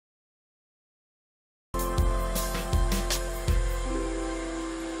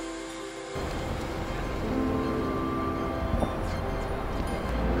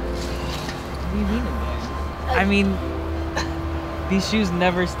I mean, these shoes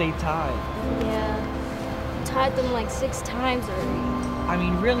never stay tied. Yeah. Tied them like 6 times already. I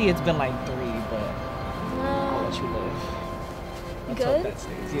mean, really, it's been like 3, but I'll let you live. Let's hope that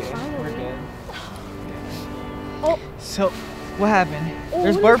stays. Yeah, Finally. we're good. Oh. So, what happened? Oh,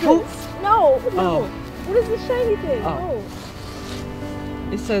 There's what bird is poop? this? No, no. Oh. What is this shiny thing? Oh.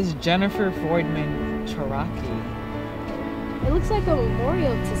 It says Jennifer Freudman Cherokee. It looks like a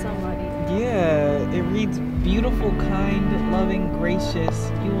memorial to somebody. Yeah, it reads beautiful, kind, loving,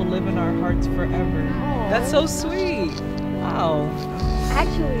 gracious. You will live in our hearts forever. Aw. That's so sweet. Wow.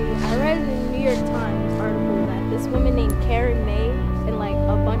 Actually, I read in the New York Times article that this woman named Karen May and like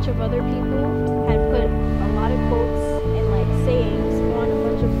a bunch of other people had put a lot of quotes and like sayings on a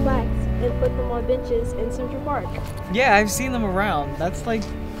bunch of plaques and put them on benches in Central Park. Yeah, I've seen them around. That's like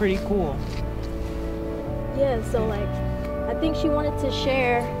pretty cool. Yeah, so like I think she wanted to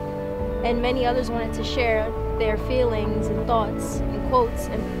share, and many others wanted to share their feelings and thoughts and quotes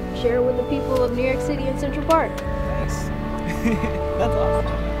and share with the people of New York City and Central Park. Nice. That's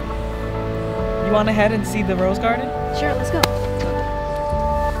awesome. You want to head and see the rose garden? Sure, let's go.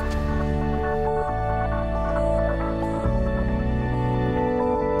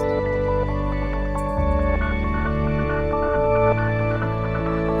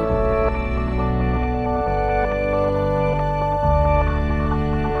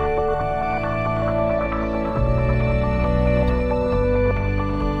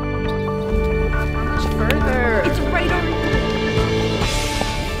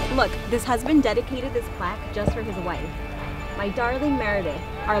 Look, this husband dedicated this plaque just for his wife. My darling Meredith,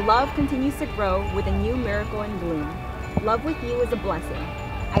 our love continues to grow with a new miracle in bloom. Love with you is a blessing.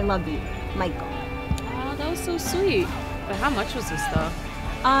 I love you, Michael. Oh, that was so sweet. But how much was this stuff?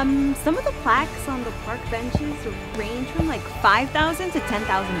 Some of the plaques on the park benches range from like $5,000 to $10,000.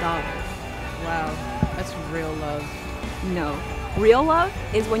 Wow, that's real love. No. Real love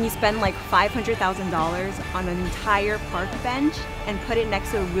is when you spend like $500,000 on an entire park bench and put it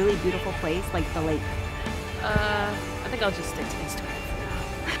next to a really beautiful place like the lake. I think I'll just stick to Instagram.